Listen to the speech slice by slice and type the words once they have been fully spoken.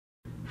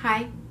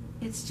Hi,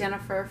 it's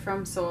Jennifer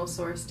from Soul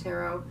Source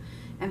Tarot.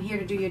 I'm here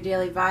to do your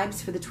daily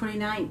vibes for the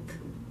 29th.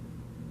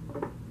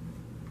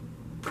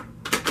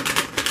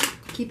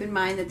 Keep in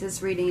mind that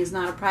this reading is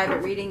not a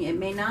private reading. It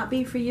may not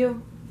be for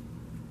you.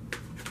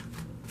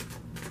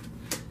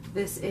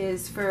 This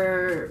is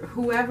for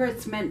whoever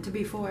it's meant to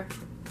be for.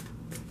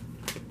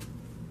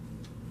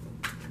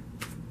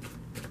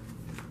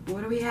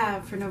 What do we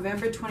have for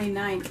November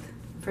 29th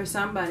for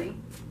somebody?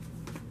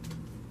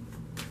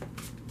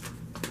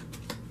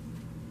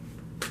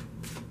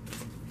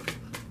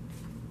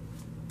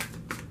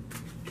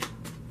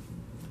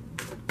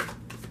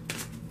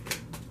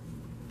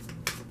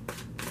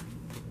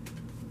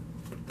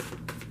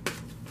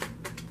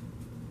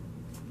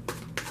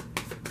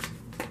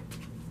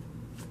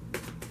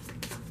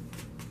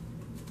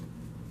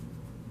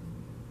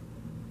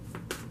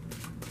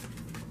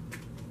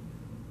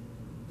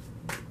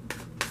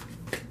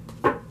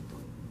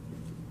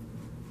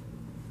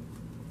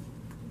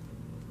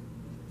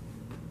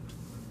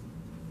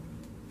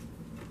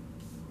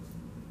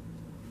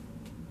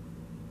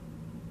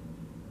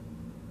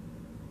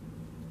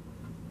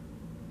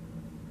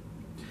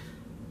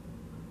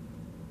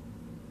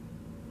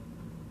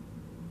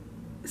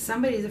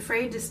 Somebody's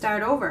afraid to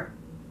start over.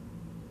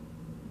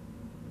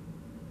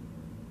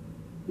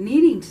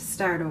 Needing to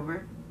start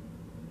over.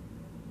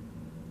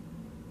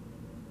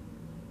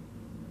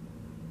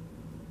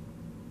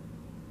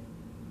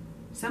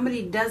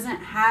 Somebody doesn't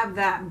have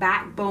that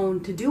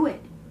backbone to do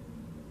it.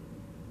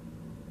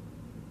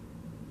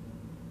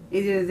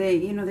 Either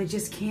they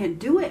just can't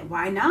do it.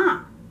 Why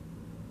not?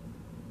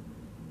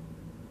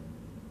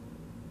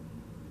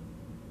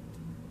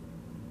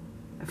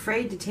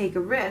 Afraid to take a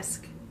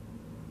risk.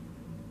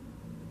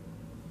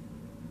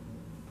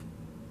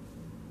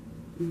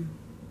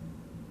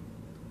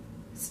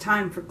 It's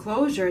time for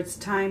closure. It's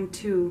time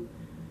to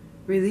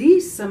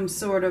release some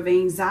sort of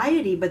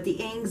anxiety, but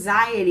the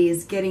anxiety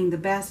is getting the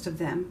best of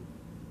them.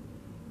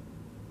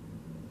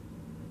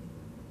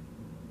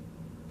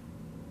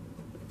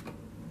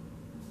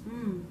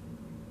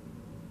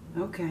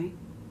 Okay.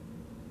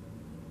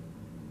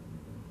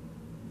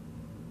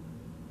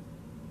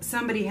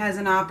 Somebody has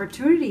an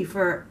opportunity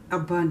for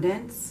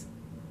abundance.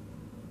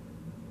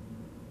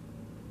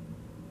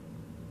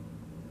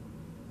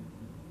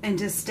 And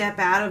to step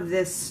out of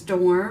this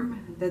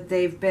storm that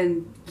they've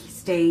been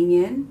staying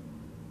in.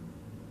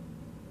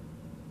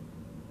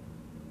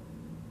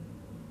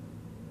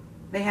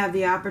 They have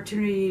the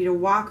opportunity to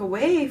walk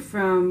away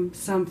from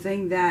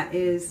something that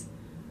is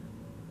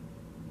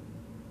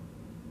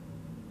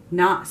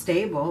not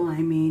stable. I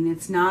mean,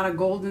 it's not a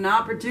golden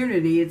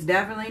opportunity. It's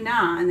definitely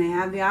not. And they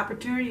have the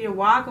opportunity to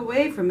walk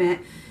away from it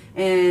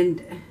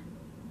and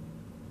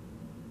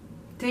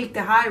take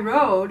the high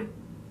road.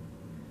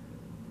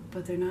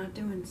 But they're not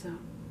doing so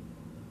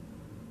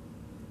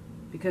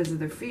because of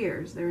their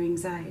fears, their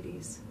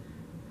anxieties.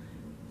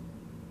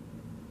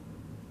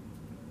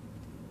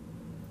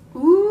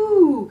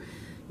 Ooh,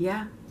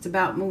 yeah, it's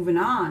about moving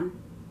on.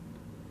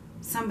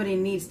 Somebody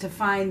needs to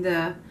find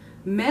the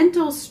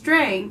mental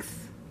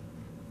strength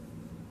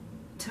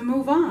to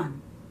move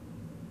on.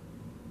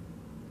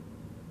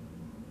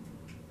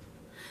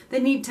 They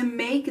need to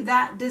make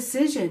that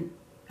decision,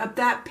 of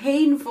that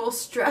painful,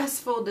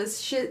 stressful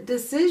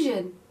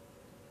decision.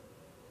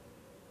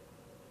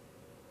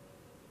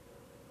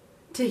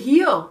 To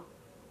heal.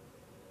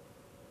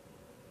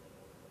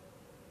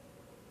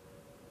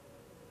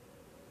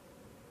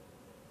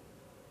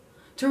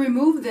 To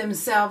remove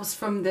themselves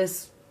from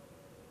this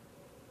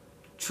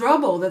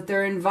trouble that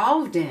they're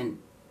involved in.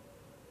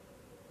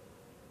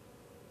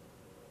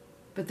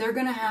 But they're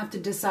going to have to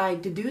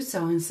decide to do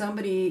so, and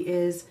somebody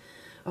is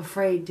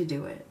afraid to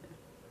do it.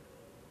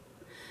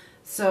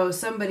 So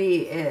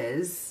somebody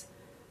is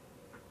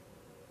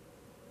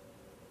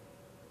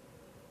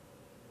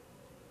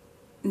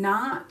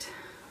not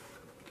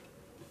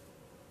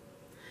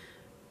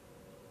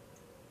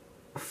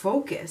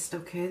focused,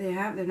 okay?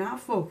 They're not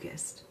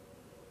focused.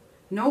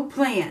 No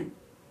plan.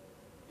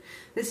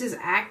 This is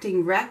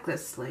acting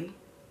recklessly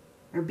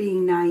or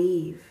being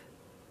naive.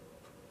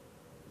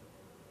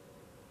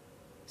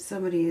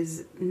 Somebody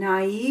is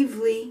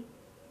naively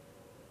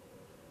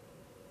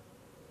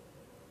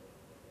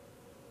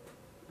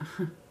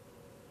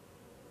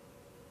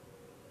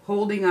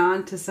holding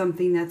on to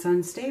something that's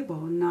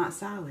unstable and not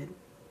solid.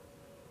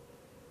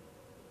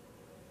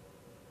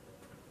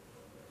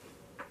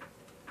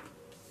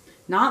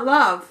 Not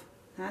love,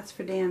 that's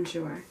for damn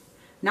sure.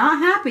 Not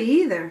happy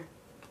either.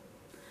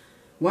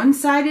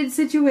 One-sided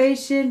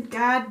situation,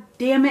 god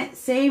damn it,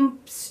 same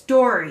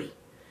story.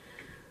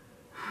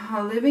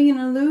 Oh, living in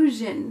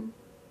illusion.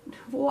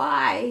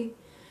 Why?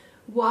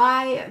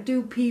 Why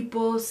do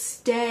people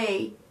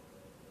stay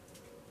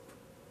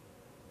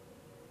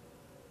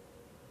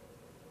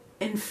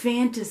in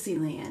fantasy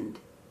land?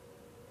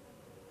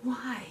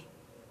 Why?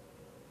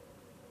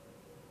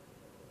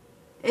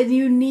 And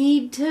you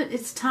need to,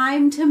 it's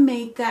time to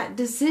make that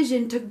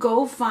decision to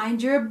go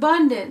find your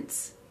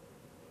abundance.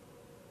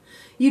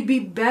 You'd be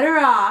better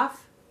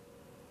off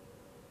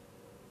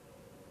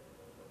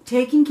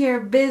taking care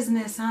of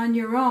business on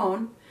your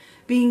own,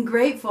 being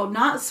grateful,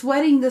 not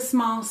sweating the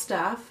small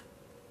stuff.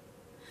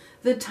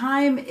 The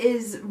time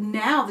is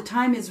now. The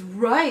time is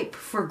ripe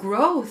for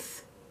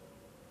growth.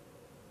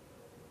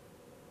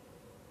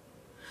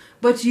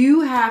 But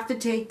you have to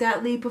take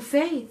that leap of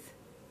faith.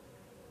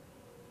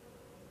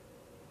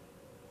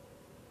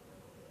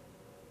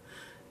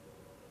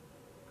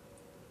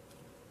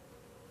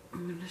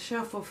 I'm going to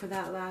shuffle for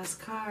that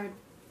last card.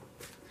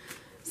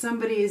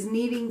 Somebody is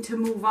needing to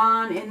move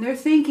on and they're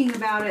thinking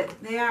about it.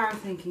 They are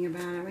thinking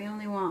about it. We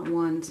only want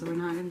one, so we're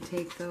not going to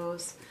take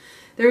those.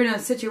 They're in a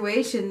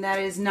situation that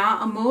is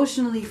not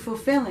emotionally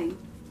fulfilling.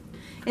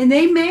 And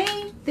they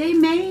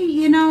may,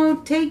 you know,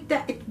 take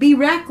that, be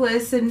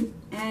reckless and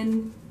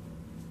I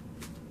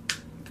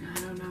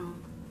don't know.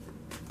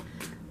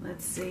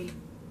 Let's see.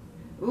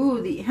 Ooh,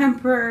 the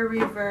Emperor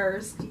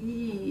reversed.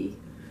 Yee.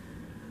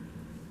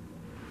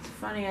 It's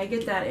funny, I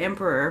get that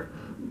Emperor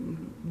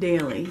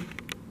daily.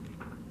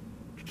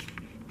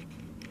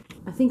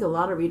 I think a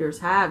lot of readers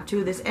have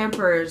too. This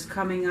Emperor is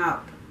coming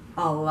up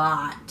a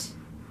lot.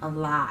 A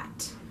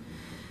lot.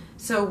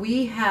 So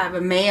we have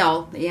a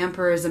male. The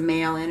Emperor is a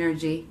male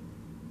energy.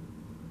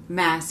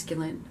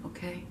 Masculine,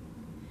 okay?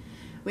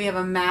 We have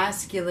a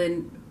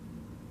masculine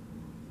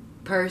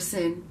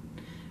person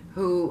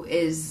who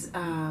is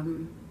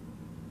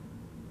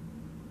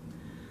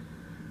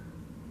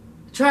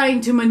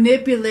trying to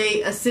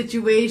manipulate a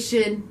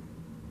situation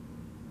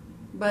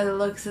by the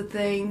looks of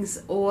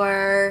things,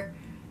 or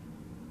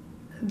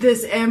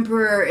this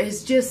Emperor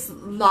has just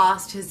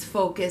lost his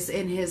focus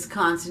and his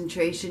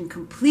concentration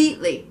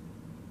completely.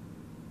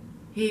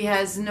 He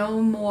has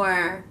no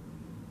more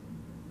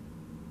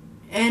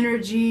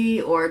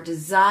energy or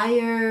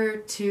desire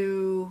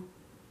to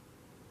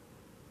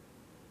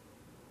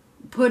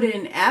put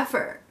in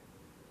effort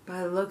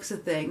by the looks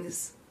of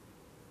things.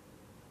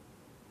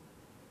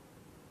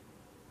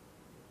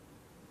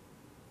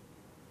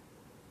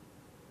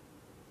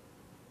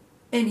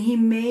 And he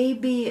may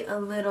be a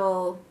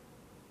little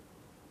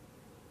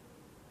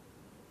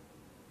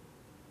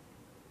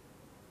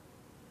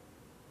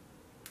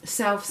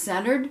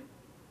self-centered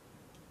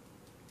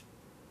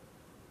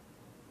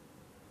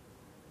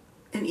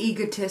and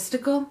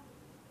egotistical.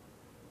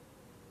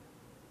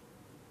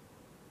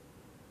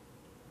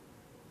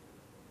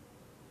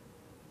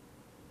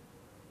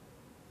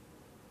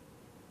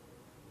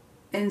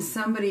 And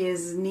somebody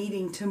is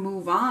needing to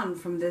move on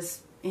from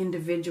this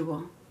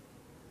individual.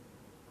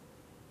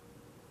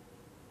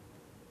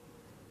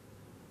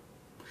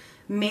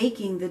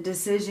 Making the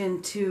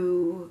decision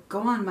to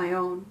go on my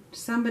own.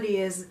 Somebody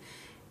is,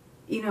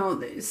 you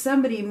know,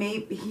 somebody may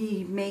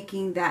be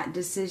making that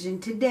decision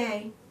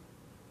today.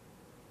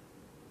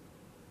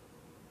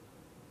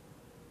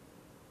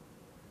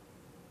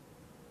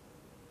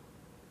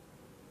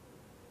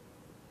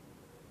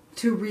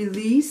 To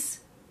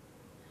release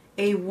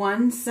a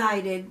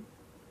one-sided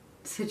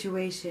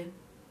situation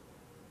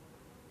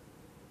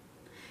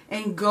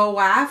and go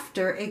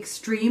after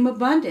extreme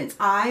abundance.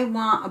 I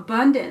want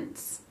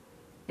abundance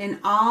in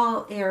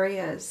all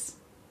areas.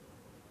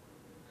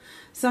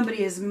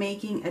 Somebody is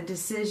making a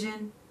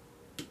decision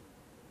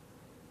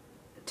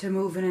to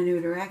move in a new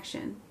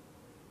direction.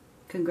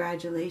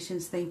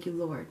 Congratulations. Thank you,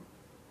 Lord.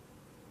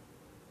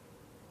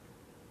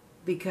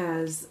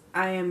 Because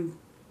I am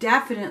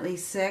definitely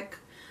sick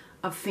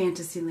of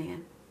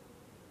Fantasyland.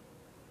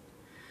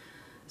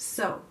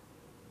 So,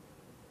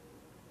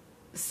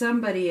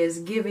 somebody is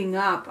giving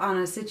up on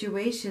a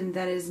situation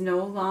that is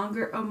no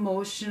longer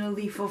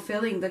emotionally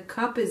fulfilling. The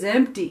cup is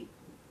empty.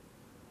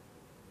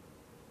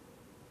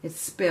 It's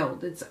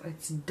spilled.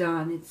 It's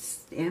done.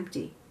 It's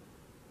empty.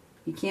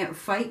 You can't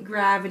fight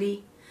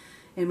gravity.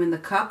 And when the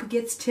cup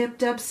gets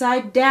tipped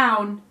upside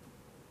down,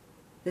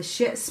 the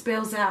shit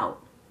spills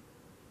out.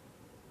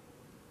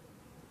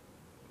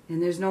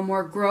 And there's no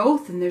more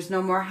growth and there's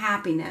no more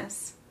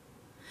happiness.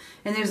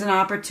 And there's an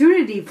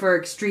opportunity for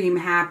extreme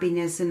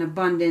happiness and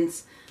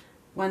abundance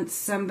once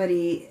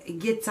somebody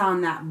gets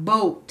on that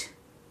boat.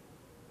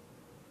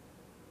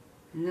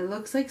 And it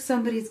looks like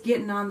somebody's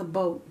getting on the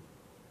boat.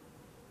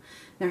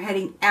 They're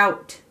heading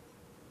out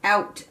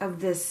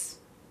of this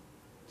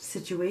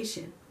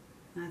situation.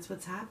 That's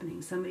what's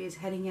happening. Somebody is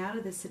heading out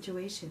of this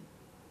situation.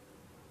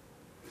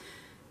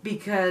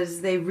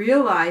 Because they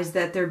realize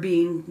that they're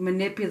being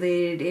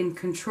manipulated and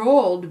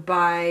controlled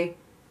by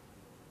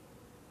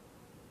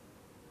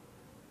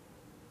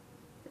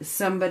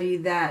somebody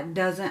that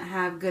doesn't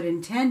have good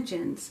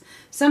intentions.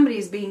 Somebody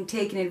is being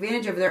taken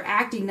advantage of. They're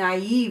acting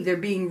naive. They're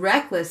being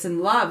reckless in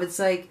love. It's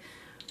like,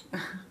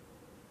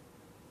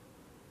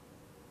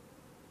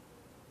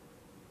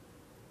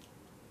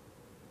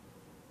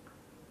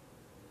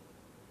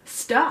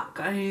 stuck.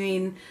 I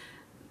mean,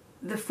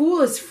 the fool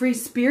is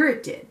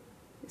free-spirited.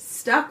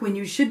 Stuck when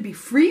you should be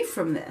free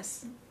from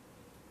this.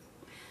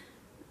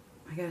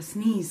 I got a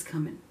sneeze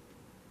coming.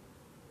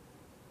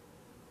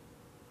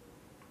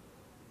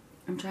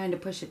 I'm trying to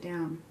push it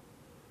down.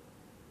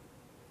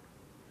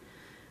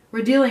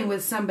 We're dealing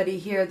with somebody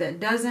here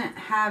that doesn't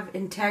have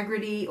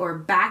integrity or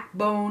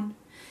backbone.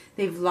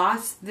 They've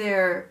lost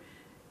their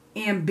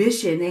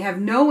ambition. They have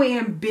no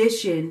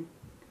ambition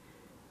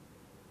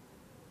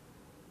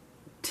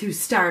to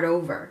start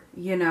over,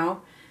 you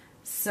know.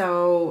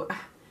 So,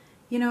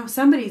 you know,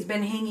 somebody's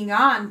been hanging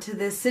on to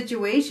this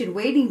situation,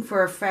 waiting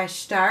for a fresh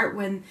start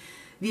when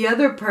the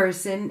other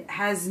person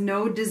has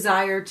no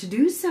desire to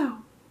do so.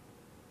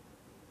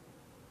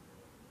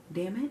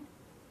 Damn it.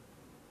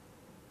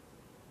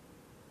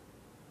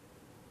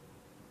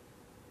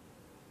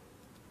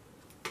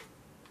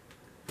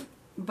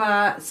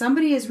 But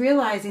somebody is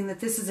realizing that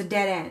this is a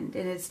dead end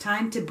and it's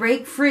time to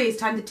break free. It's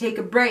time to take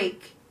a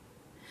break.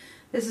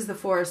 This is the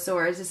Four of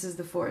Swords. This is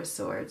the Four of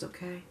Swords,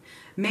 okay?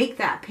 Make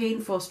that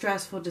painful,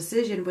 stressful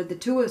decision with the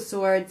Two of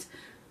Swords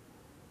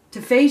to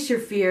face your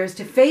fears,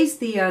 to face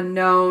the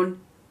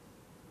unknown,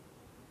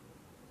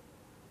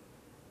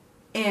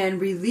 and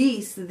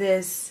release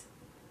this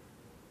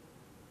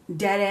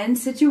dead end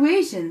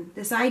situation.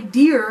 This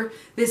idea,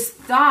 this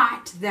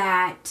thought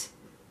that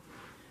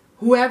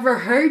whoever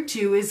hurt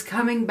you is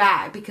coming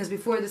back. Because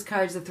before this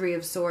card is the Three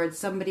of Swords.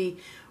 Somebody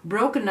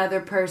broke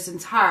another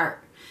person's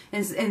heart.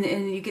 And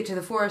you get to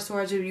the Four of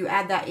Swords, or you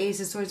add that Ace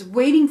of Swords,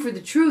 waiting for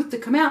the truth to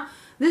come out.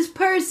 This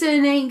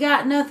person ain't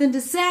got nothing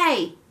to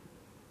say.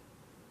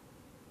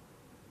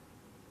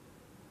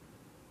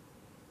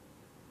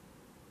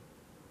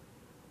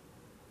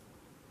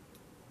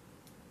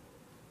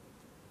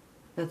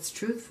 That's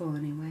truthful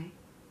anyway.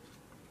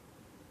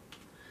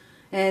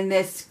 And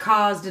this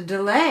caused a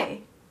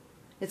delay.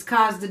 It's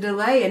caused a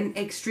delay in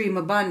extreme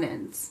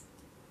abundance.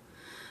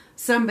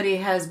 Somebody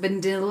has been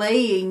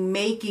delaying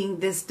making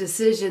this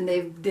decision.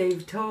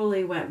 They've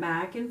totally went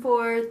back and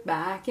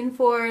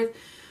forth,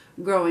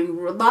 growing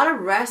a lot of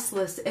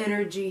restless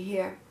energy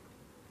here.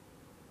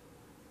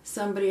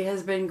 Somebody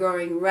has been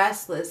growing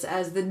restless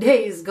as the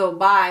days go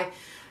by,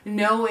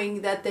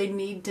 knowing that they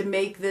need to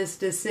make this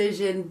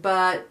decision,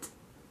 but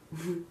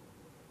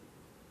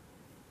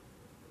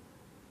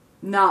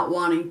not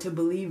wanting to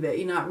believe it.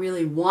 You're not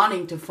really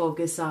wanting to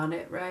focus on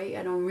it, right?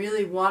 I don't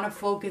really want to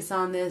focus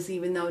on this,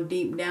 even though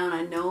deep down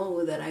I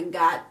know that I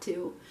got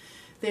to.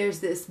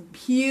 There's this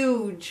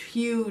huge,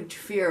 huge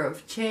fear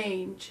of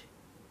change.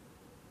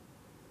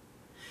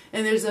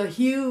 And there's a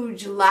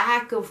huge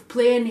lack of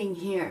planning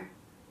here.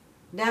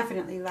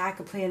 Definitely lack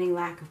of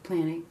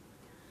planning.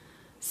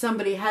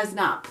 Somebody has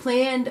not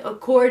planned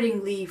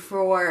accordingly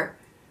for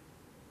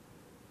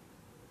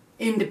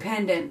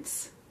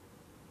independence.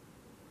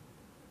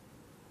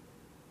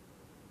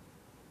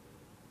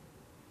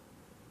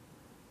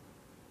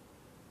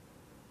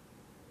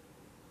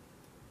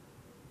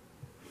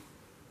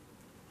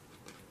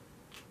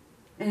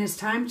 And it's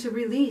time to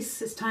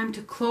release. It's time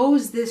to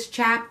close this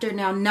chapter.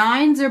 Now,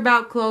 nines are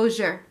about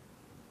closure,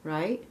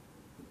 right?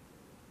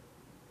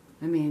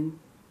 I mean,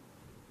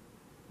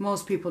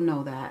 most people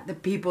know that. The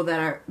people that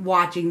are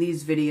watching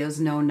these videos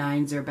know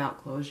nines are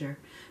about closure.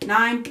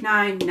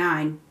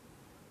 999.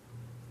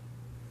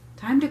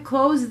 Time to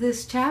close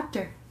this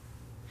chapter.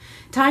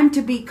 Time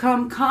to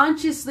become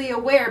consciously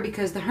aware,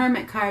 because the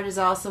Hermit card is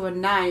also a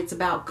 9. It's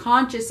about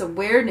conscious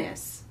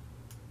awareness.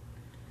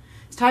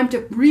 It's time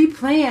to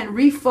replan,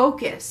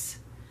 refocus,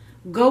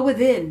 go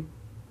within.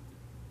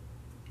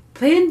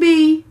 Plan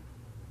B.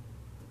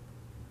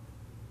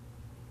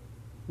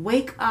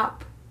 Wake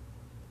up.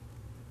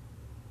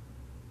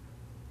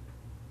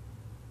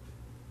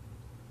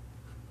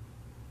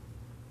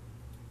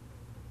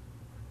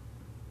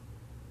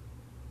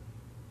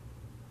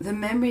 The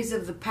memories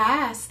of the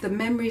past, the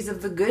memories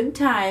of the good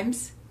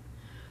times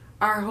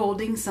are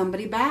holding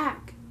somebody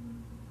back.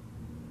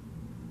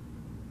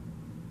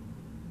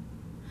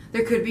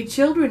 There could be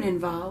children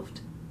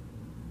involved,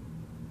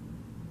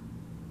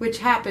 which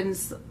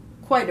happens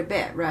quite a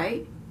bit,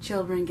 right?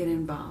 Children get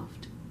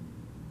involved.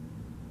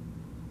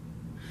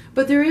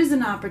 But there is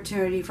an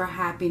opportunity for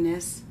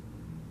happiness.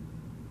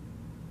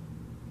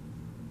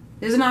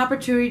 There's an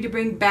opportunity to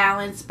bring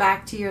balance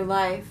back to your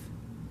life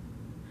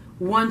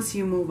once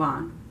you move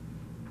on.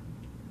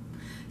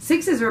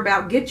 Sixes are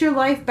about get your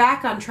life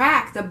back on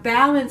track, the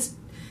balance,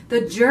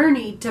 the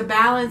journey to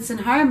balance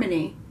and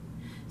harmony.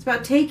 It's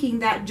about taking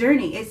that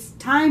journey. It's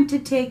time to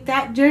take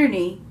that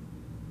journey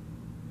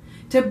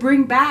to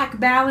bring back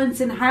balance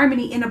and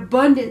harmony and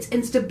abundance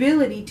and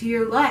stability to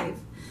your life.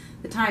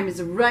 The time is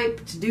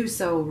ripe to do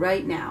so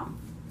right now.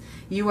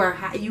 You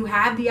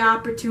have the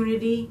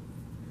opportunity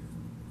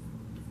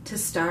to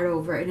start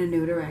over in a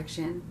new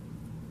direction.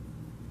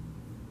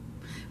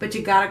 But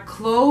you got to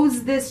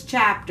close this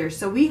chapter.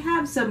 So we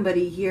have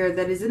somebody here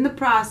that is in the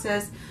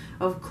process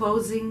of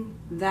closing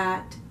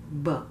that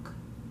book.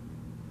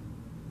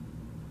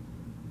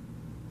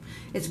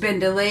 It's been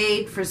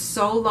delayed for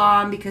so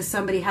long because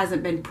somebody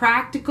hasn't been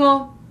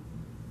practical.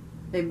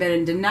 They've been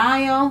in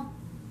denial.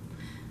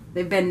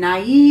 They've been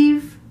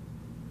naive.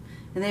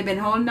 And they've been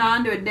holding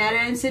on to a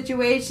dead-end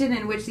situation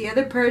in which the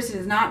other person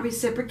is not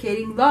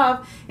reciprocating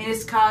love, and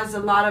it's caused a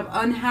lot of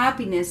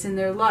unhappiness in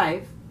their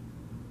life.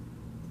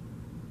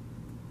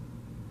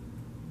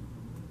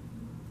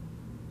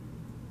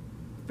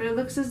 But it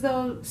looks as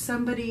though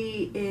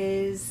somebody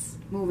is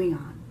moving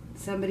on.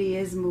 Somebody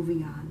is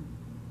moving on.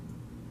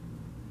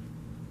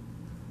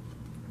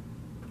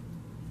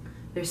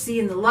 They're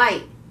seeing the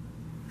light.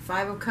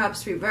 5 of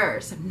Cups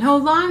reverse. I'm no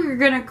longer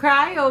going to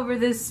cry over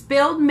this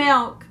spilled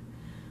milk.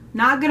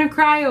 Not going to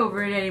cry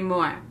over it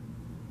anymore.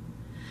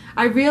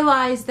 I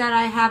realize that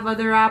I have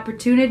other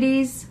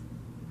opportunities.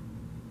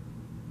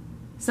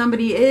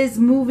 Somebody is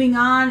moving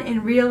on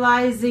and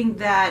realizing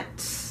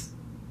that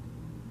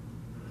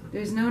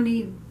there's no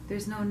need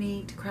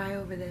to cry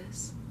over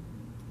this.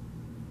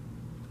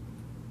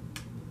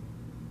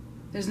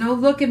 There's no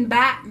looking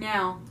back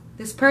now.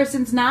 This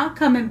person's not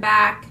coming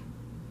back.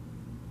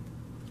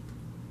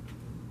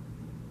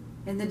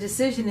 And the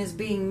decision is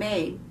being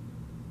made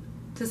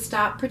to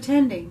stop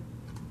pretending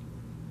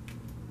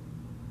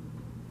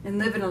and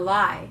living a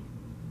lie.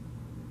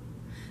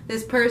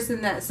 This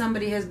person that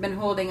somebody has been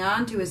holding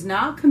on to is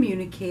not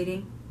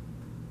communicating.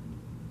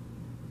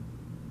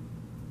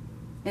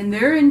 And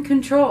they're in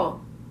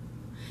control.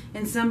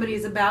 And somebody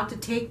is about to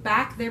take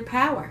back their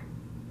power.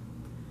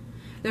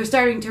 They're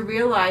starting to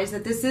realize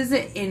that this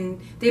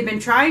isn't they've been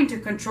trying to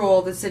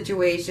control the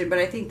situation, but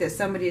I think that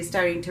somebody is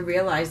starting to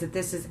realize that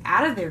this is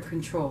out of their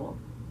control.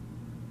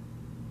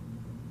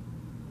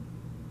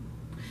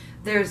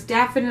 There's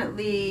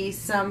definitely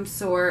some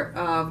sort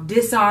of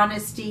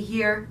dishonesty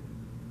here.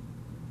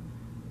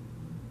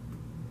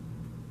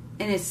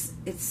 And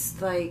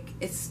it's like,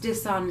 it's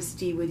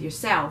dishonesty with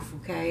yourself,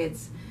 okay?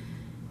 It's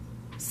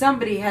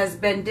somebody has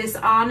been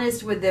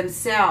dishonest with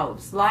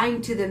themselves,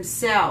 lying to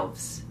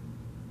themselves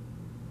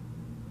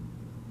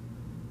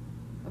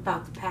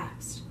about the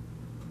past.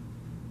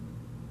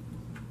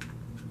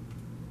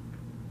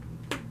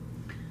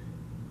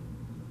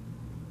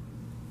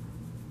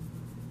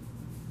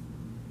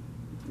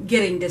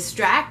 Getting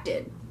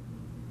distracted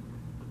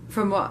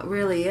from what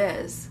really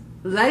is.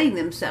 Letting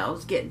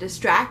themselves get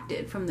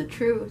distracted from the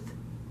truth.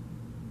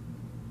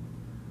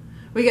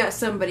 We got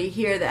somebody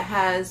here that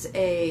has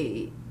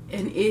an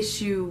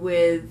issue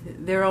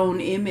with their own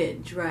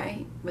image,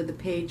 right? With the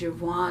Page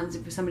of Wands.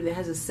 If somebody that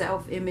has a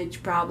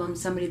self-image problem,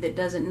 somebody that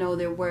doesn't know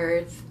their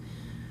worth,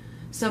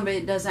 somebody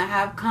that doesn't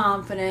have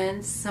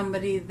confidence,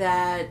 somebody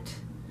that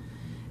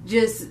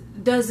just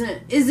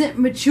isn't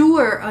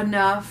mature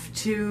enough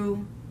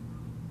to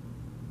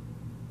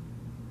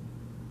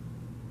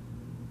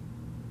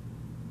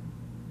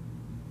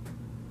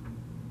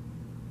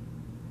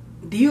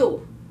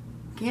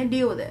can't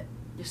deal with it.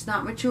 Just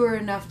not mature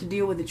enough to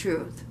deal with the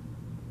truth.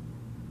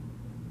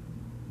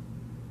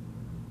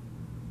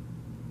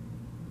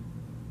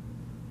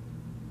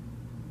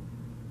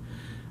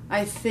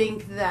 I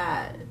think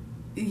that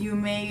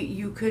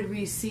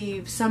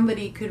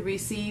somebody could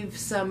receive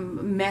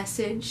some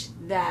message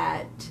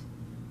that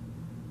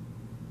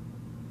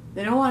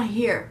they don't want to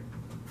hear.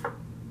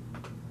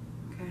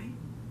 Okay?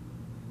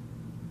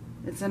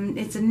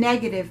 It's a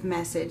negative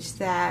message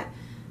that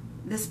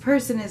this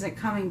person isn't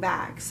coming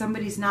back.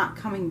 Somebody's not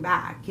coming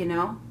back, you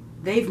know?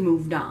 They've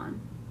moved on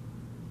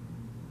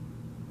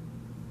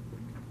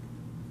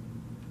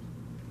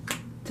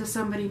to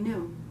somebody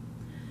new.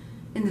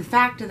 And the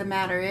fact of the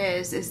matter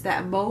is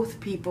that both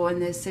people in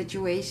this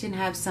situation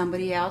have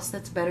somebody else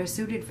that's better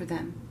suited for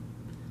them.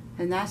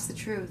 And that's the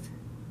truth.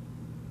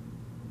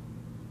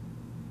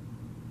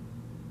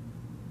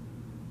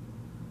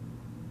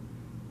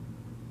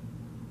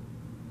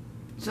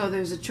 So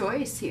there's a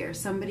choice here.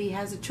 Somebody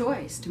has a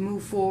choice to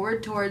move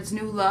forward towards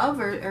new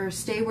love or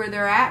stay where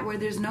they're at where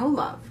there's no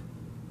love.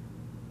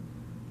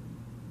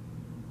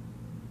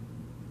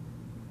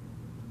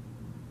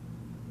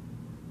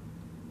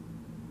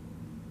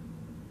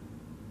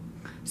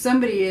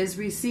 Somebody is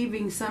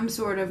receiving some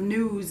sort of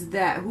news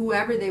that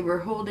whoever they were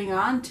holding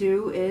on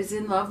to is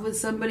in love with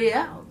somebody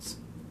else.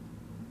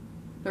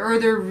 Or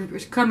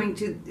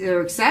they're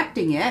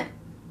accepting it.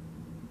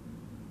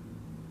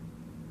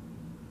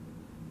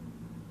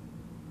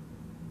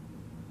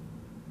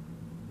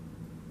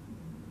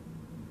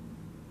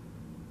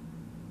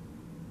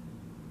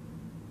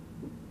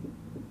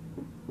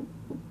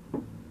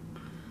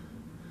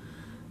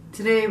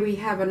 Today we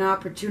have an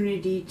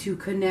opportunity to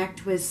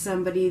connect with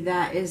somebody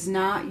that is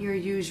not your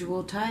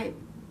usual type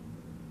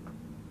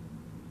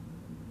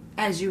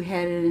as you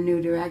head in a new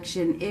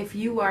direction. If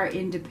you are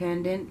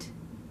independent,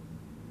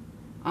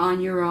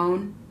 on your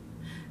own,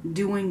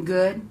 doing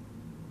good,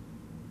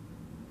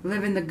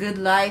 living the good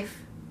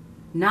life,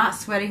 not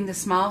sweating the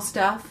small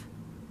stuff,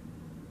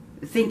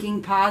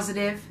 thinking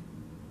positive,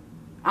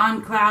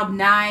 on cloud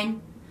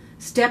 9,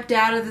 stepped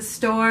out of the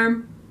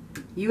storm,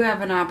 you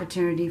have an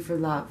opportunity for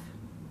love.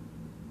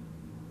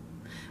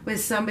 With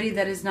somebody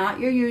that is not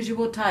your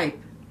usual type.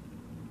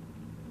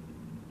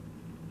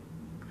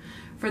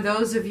 For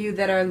those of you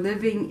that are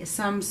living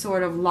some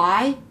sort of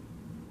lie,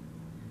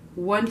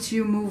 once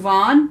you move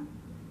on,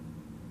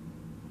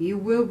 you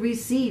will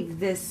receive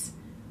this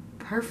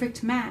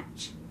perfect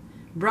match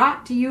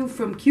brought to you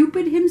from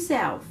Cupid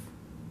himself.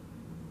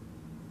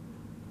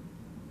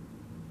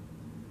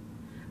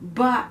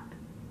 But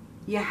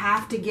you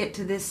have to get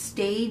to this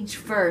stage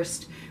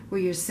first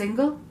where you're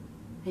single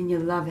and you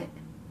love it.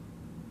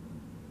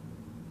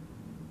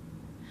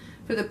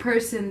 For the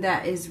person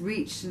that has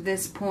reached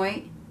this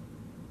point,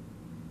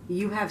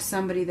 you have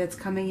somebody that's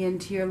coming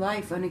into your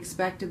life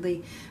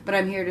unexpectedly. But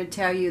I'm here to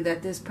tell you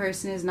that this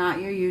person is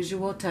not your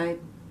usual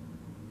type.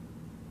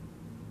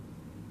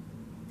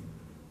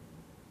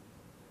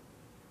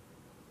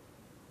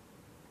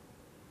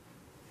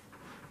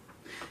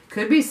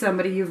 Could be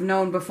somebody you've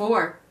known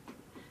before.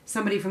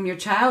 Somebody from your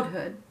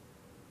childhood.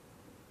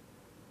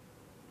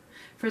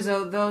 For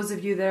those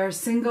of you that are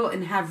single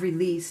and have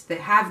released,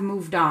 that have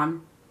moved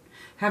on,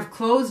 have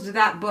closed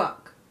that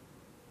book.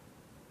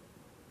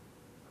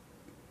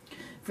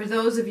 For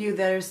those of you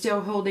that are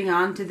still holding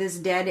on to this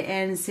dead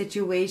end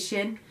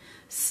situation,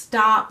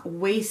 stop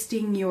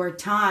wasting your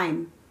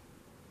time.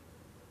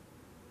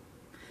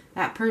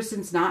 That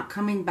person's not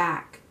coming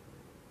back.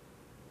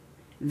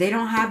 They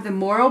don't have the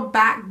moral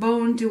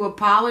backbone to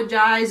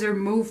apologize or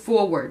move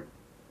forward.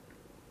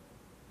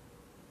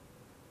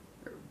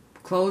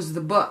 Close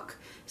the book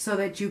so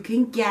that you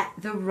can get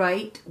the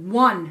right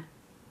one.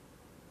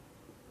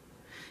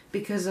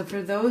 Because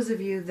for those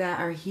of you that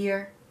are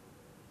here,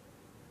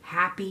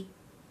 happy,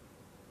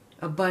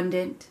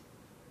 abundant,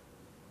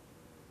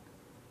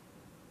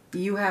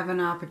 you have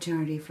an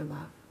opportunity for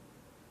love.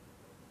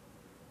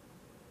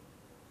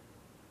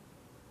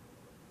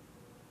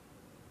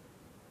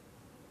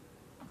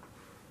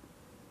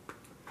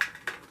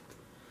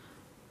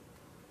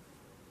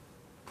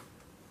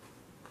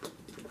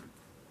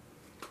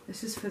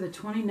 This is for the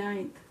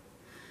 29th.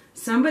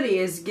 Somebody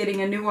is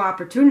getting a new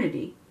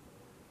opportunity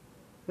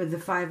with the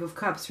Five of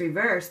Cups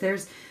reversed.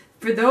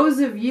 For those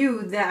of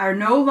you that are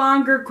no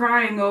longer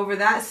crying over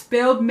that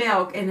spilled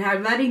milk and are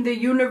letting the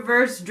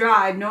universe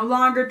drive, no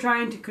longer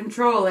trying to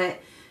control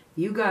it,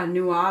 you got a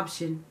new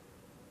option.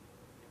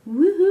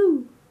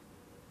 Woohoo!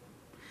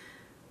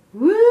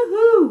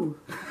 Woohoo!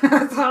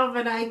 That's all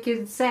that I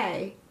can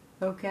say.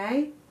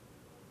 Okay?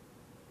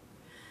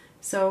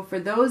 So for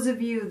those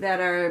of you that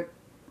are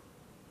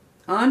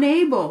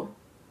unable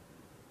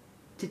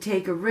to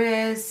take a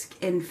risk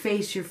and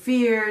face your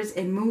fears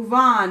and move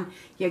on,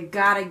 you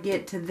gotta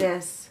get to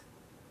this.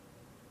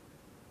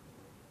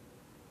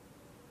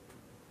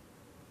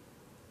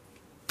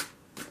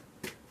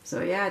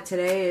 So yeah,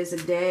 today is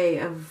a day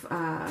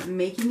of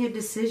making a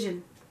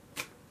decision.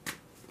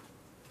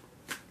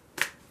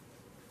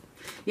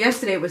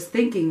 Yesterday it was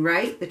thinking,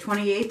 right? The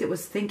 28th it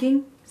was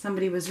thinking.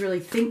 Somebody was really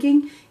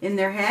thinking in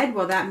their head.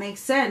 Well, that makes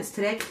sense.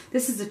 Today,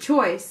 this is a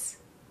choice.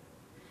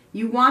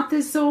 You want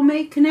this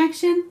soulmate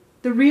connection?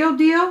 The real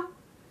deal?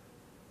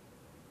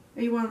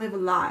 Or you want to live a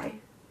lie?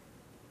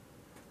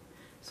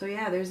 So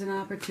yeah, there's an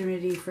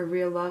opportunity for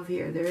real love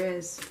here. There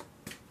is.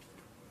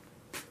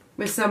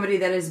 With somebody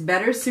that is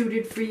better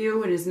suited for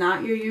you and is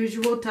not your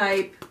usual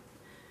type.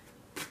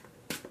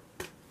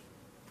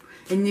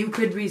 And you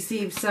could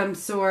receive some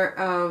sort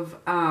of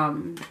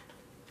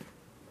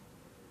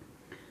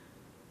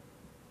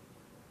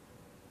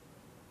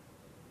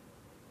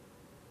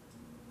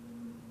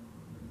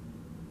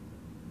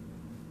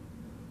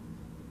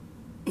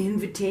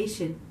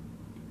invitation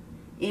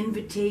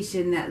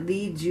that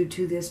leads you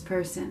to this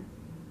person.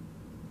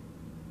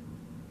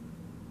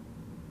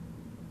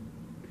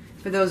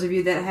 For those of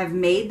you that have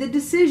made the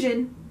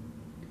decision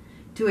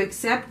to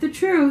accept the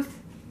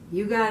truth,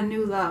 you got a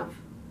new love.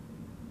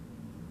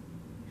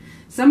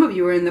 Some of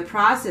you are in the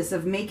process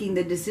of making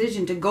the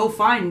decision to go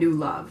find new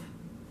love.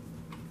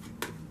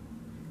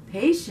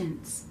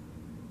 Patience.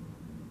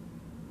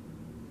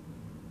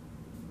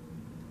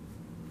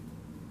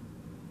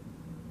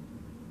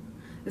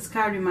 This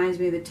card reminds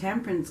me of the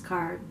Temperance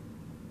card.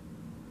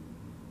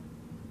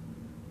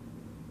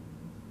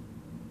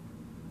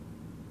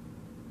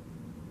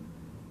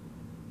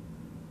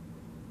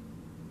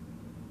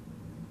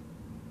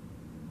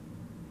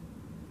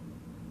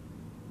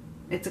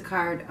 It's a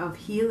card of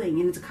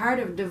healing, and it's a card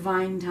of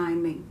divine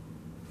timing.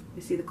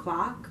 You see the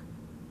clock?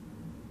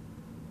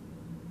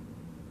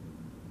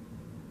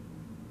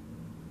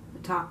 The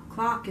top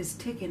clock is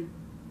ticking.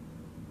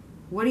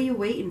 What are you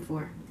waiting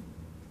for?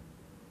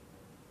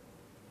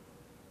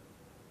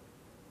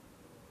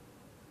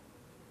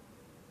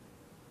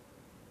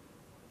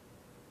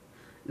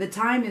 The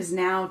time is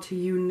now to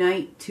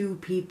unite two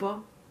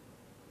people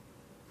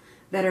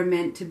that are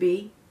meant to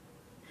be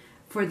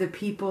for the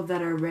people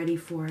that are ready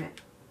for it.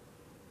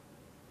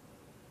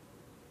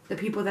 The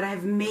people that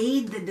have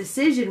made the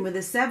decision with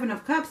the Seven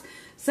of Cups.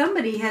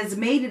 Somebody has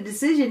made a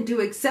decision to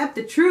accept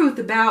the truth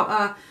about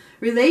a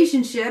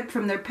relationship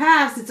from their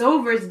past. It's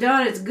over, it's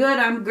done, it's good,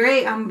 I'm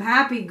great, I'm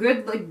happy,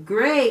 good, like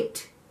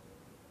great.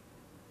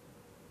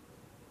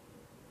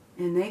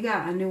 And they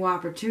got a new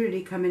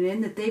opportunity coming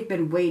in that they've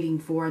been waiting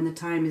for, and the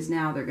time is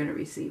now they're going to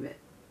receive it.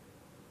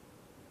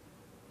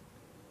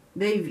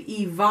 They've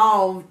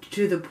evolved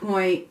to the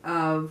point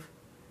of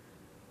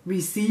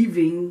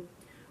receiving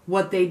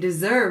what they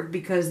deserve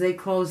because they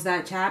closed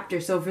that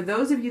chapter. So for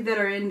those of you that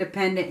are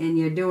independent and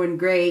you're doing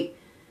great,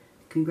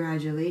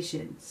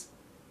 congratulations.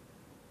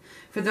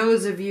 For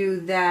those of you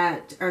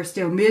that are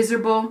still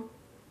miserable,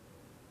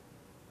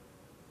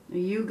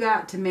 you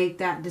got to make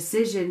that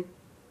decision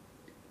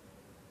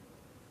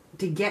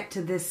to get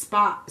to this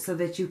spot so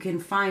that you can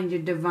find your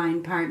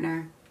divine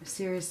partner.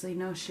 Seriously,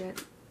 no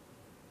shit.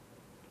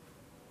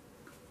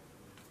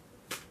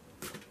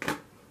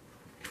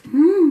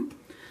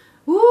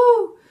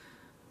 Woo!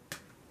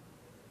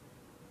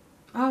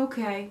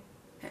 Okay.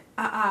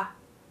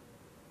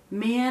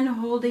 Man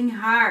holding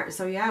heart.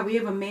 So yeah, we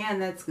have a man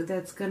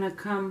that's gonna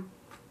come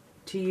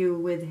to you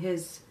with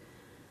his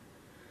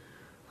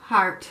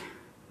heart.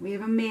 We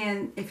have a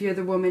man, if you're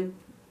the woman.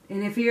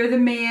 And if you're the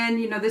man,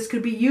 you know, this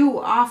could be you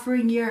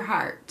offering your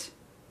heart.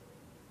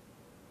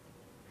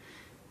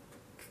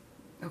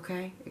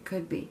 Okay? It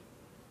could be.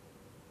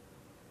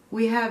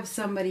 We have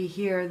somebody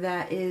here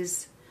that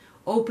is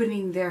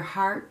opening their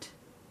heart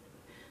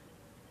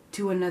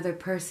to another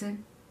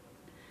person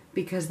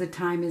because the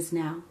time is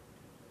now.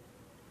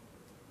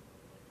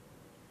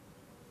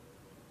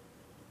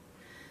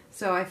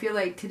 So I feel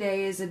like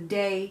today is a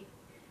day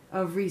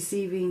of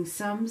receiving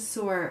some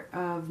sort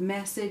of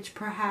message,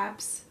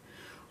 perhaps,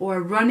 or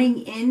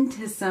running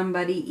into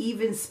somebody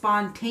even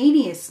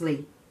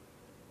spontaneously.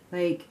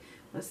 Like,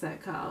 what's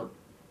that called?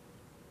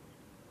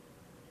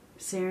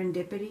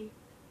 Serendipity?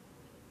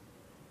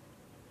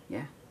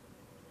 Yeah.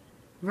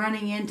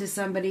 Running into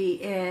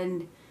somebody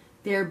and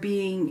there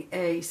being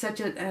such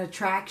an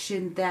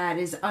attraction that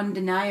is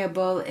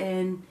undeniable,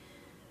 and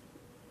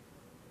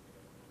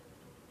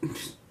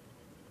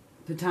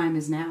the time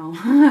is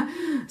now.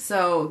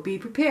 So be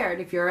prepared.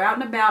 If you're out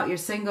and about, you're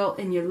single,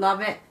 and you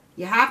love it,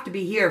 you have to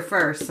be here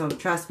first. So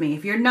trust me,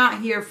 if you're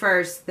not here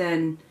first,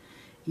 then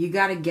you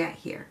got to get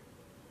here.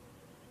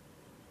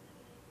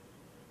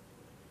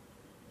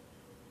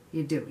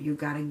 You do. You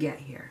got to get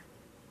here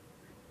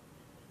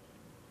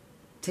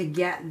to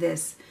get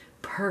this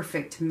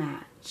perfect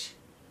match.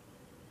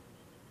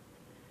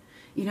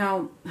 You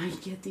know, I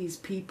get these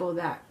people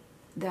that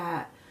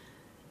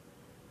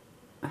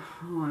oh,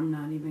 I'm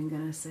not even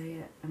going to say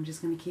it. I'm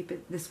just going to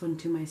keep this one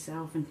to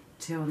myself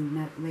until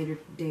a later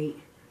date.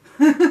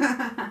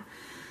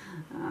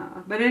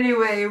 But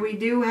anyway, we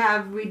do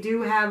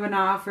have an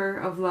offer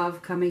of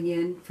love coming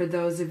in for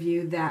those of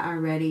you that are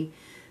ready.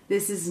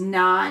 This is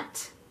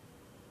not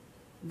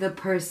the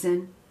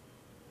person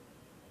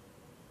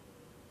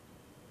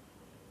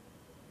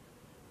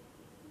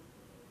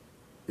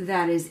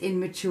that is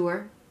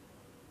immature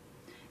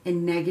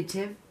and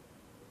negative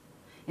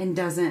and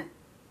doesn't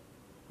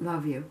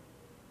love you.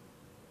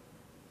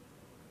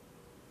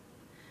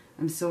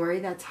 I'm sorry,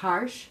 that's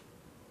harsh,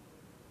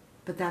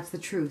 but that's the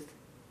truth.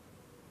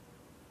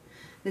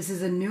 This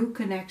is a new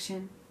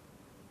connection.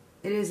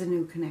 It is a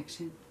new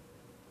connection.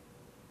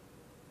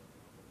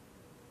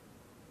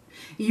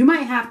 You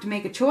might have to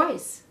make a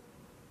choice.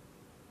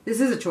 This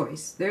is a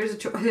choice.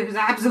 There's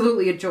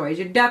absolutely a choice.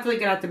 You're definitely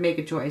going to have to make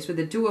a choice. With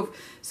the Two of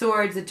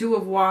Swords, the Two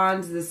of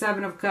Wands, the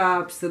Seven of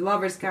Cups, the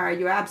Lover's card,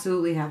 you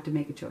absolutely have to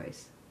make a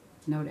choice.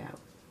 No doubt.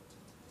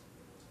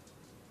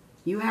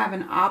 You have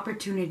an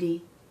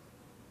opportunity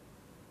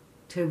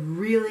to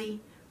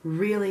really,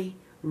 really,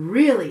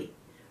 really,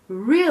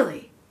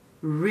 really,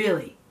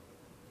 really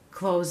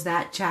close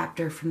that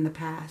chapter from the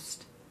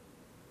past.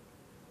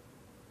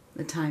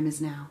 The time is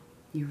now.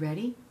 You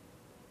ready?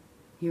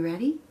 You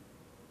ready?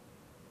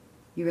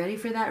 You ready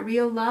for that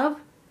real love?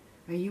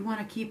 Or you want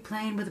to keep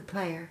playing with a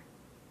player?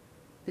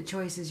 The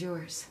choice is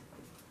yours.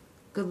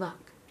 Good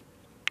luck.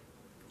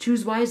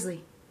 Choose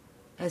wisely,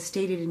 as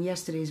stated in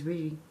yesterday's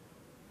reading.